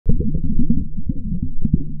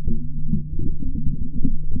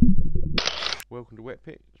welcome to Wet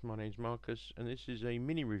Pit. My name's Marcus, and this is a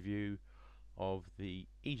mini review of the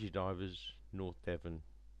Easy Divers North Devon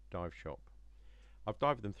dive shop. I've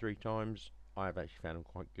dived them 3 times. I've actually found them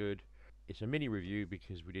quite good. It's a mini review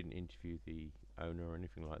because we didn't interview the owner or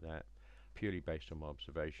anything like that, purely based on my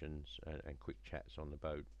observations and quick chats on the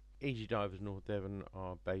boat. Easy Divers North Devon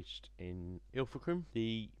are based in Ilfracombe.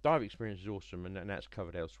 The dive experience is awesome, and that's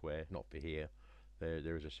covered elsewhere, not for here.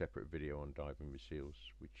 There is a separate video on diving with seals,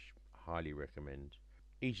 which I highly recommend.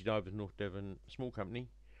 Easy Divers North Devon, small company.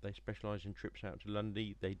 They specialise in trips out to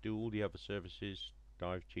Lundy. They do all the other services,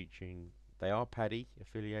 dive teaching. They are PADI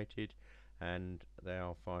affiliated, and they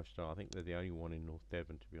are 5-star. I think they're the only one in North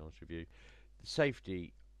Devon, to be honest with you. The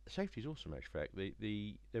safety is awesome,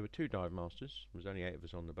 actually. There were 2 dive masters. There was only 8 of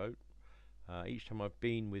us on the boat. Each time I've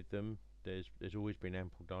been with them, there's always been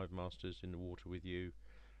ample dive masters in the water with you.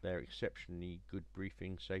 They're exceptionally good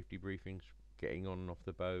briefings, safety briefings, getting on and off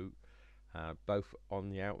the boat, both on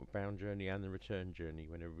the outbound journey and the return journey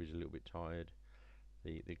when everybody's a little bit tired.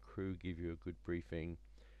 The crew give you a good briefing.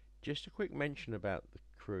 Just a quick mention about the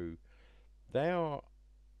crew. They are,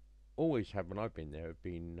 always have, when I've been there, have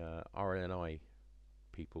been RNLI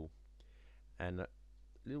people. And a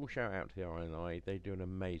little shout out to the RNLI. They do an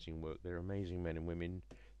amazing work. They're amazing men and women.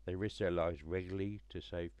 They risk their lives regularly to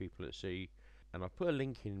save people at sea. And I've put a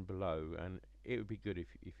link in below, and it would be good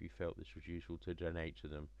if you felt this was useful to donate to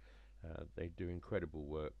them. They do incredible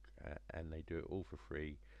work, and they do it all for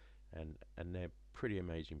free, and they're pretty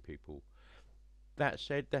amazing people. That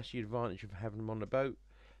said, that's the advantage of having them on the boat.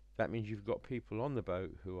 That means you've got people on the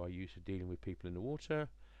boat who are used to dealing with people in the water,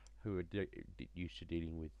 who are used to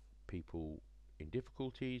dealing with people in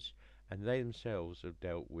difficulties, and they themselves have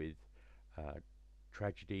dealt with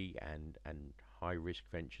tragedy and high risk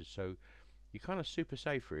ventures. So you're kind of super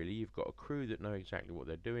safe, really. You've got a crew that know exactly what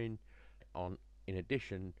they're doing. In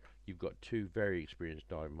addition, you've got 2 very experienced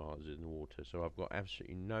dive masters in the water, so I've got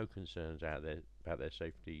absolutely no concerns out there about their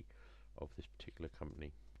safety of this particular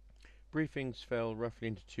company. Briefings fell roughly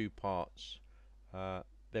into 2 parts.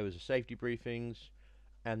 There was a safety briefings,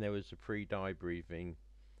 and there was a pre-dive briefing,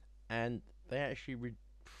 and they actually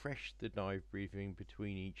refreshed the dive briefing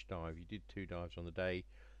between each dive. You did 2 dives on the day,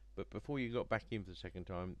 but before you got back in for the second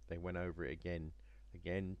time, they went over it again,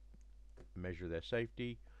 measure their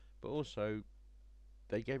safety, but also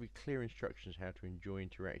they gave you clear instructions how to enjoy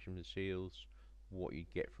interaction with the seals, what you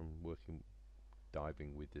get from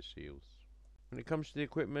diving with the seals. When it comes to the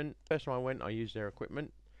equipment, first time I went, I used their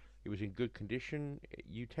equipment. It was in good condition.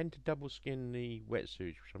 You tend to double skin the wetsuits,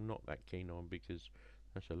 which I'm not that keen on because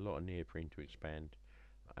that's a lot of neoprene to expand,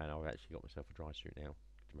 and I've actually got myself a dry suit now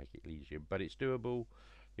to make it easier, but it's doable.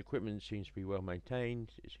 The equipment seems to be well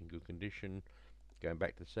maintained, it's in good condition. Going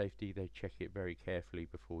back to safety, they check it very carefully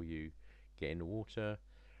before you get in the water,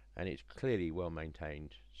 and it's clearly well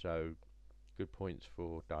maintained, so good points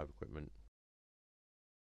for dive equipment.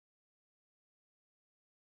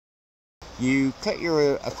 You collect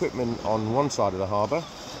your equipment on one side of the harbour,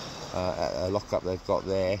 at a lockup they've got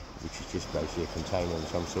there, which is just basically a container of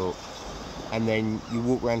some sort, and then you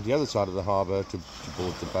walk around to the other side of the harbour to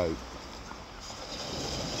board the boat.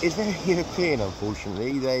 It's very European,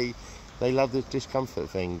 unfortunately. They love this discomfort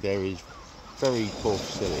thing. There is very poor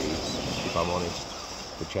facilities, if I'm honest,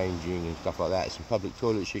 for changing and stuff like that. Some public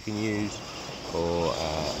toilets you can use, or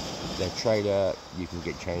their trailer, you can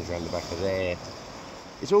get changed around the back of there.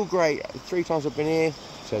 It's all great. 3 times I've been here,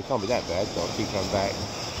 so it can't be that bad, but I'll keep coming back.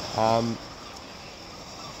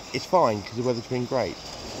 It's fine because the weather's been great.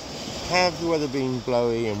 Have the weather been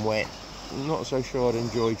blowy and wet, I'm not so sure I'd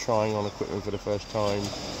enjoy trying on equipment for the first time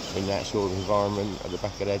in that sort of environment at the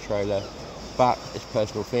back of their trailer, but it's a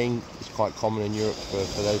personal thing. It's quite common in Europe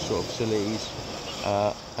for those sort of facilities,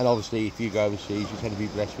 and obviously if you go overseas you tend to be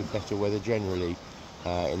blessed with better weather generally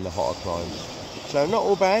in the hotter climes. So not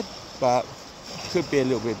all bad, but could be a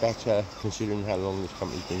little bit better considering how long this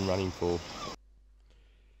company's been running for.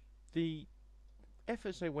 The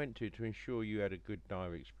efforts they went to ensure you had a good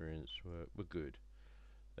dive experience were good.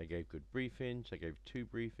 They gave good briefings. They gave 2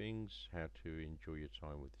 briefings: how to enjoy your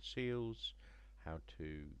time with the seals, how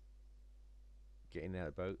to get in and out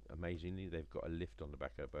of the boat. Amazingly, they've got a lift on the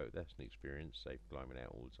back of the boat. That's an experience, safe climbing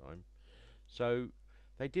out all the time. So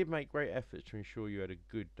they did make great efforts to ensure you had a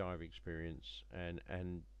good dive experience,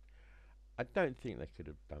 and I don't think they could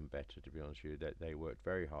have done better, to be honest with you. That they worked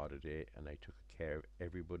very hard at it, and they took care of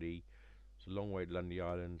everybody. It's a long way to Lundy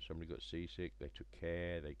Island. Somebody got seasick. They took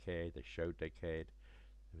care. They cared. They showed they cared.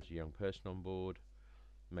 There was a young person on board.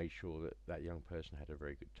 Made sure that that young person had a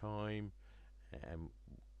very good time, and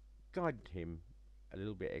guided him a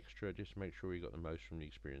little bit extra just to make sure he got the most from the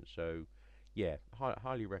experience. So Yeah,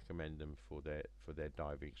 highly recommend them for their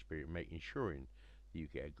diving experience, making ensuring that you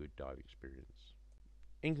get a good dive experience.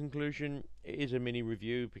 In conclusion, it is a mini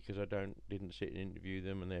review because I didn't sit and interview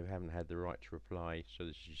them, and they haven't had the right to reply. So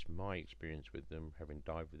this is just my experience with them, having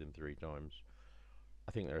dived with them 3 times.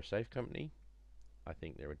 I think they're a safe company. I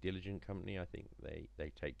think they're a diligent company. I think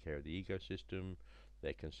they take care of the ecosystem.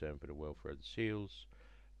 They're concerned for the welfare of the seals.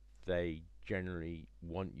 They generally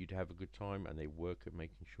want you to have a good time, and they work at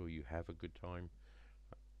making sure you have a good time.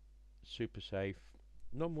 Super safe.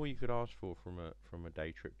 Not more you could ask for from a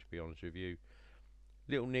day trip, to be honest with you.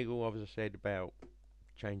 Little niggle, as I said, about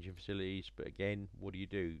changing facilities, but again, what do you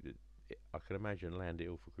do? I can imagine land at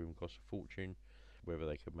Ilfracombe costs a fortune. Whether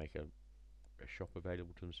they could make a shop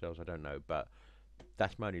available to themselves, I don't know. But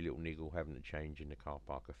that's my only little niggle, having to change in the car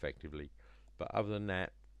park effectively. But other than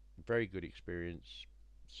that, very good experience,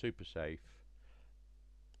 super safe,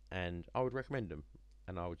 and I would recommend them.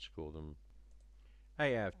 And I would score them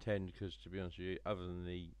 8 out of 10 because, to be honest with you, other than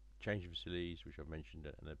the changing facilities, which I've mentioned,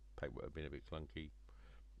 and the paperwork have been a bit clunky,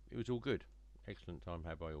 it was all good. Excellent time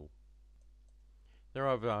had by all. There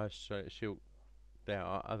are other there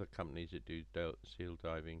are other companies that do seal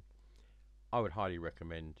diving. I would highly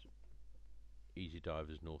recommend Easy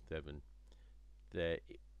Divers North Devon. They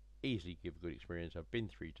easily give a good experience. I've been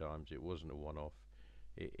 3 times. It wasn't a one-off.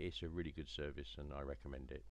 It's a really good service, and I recommend it.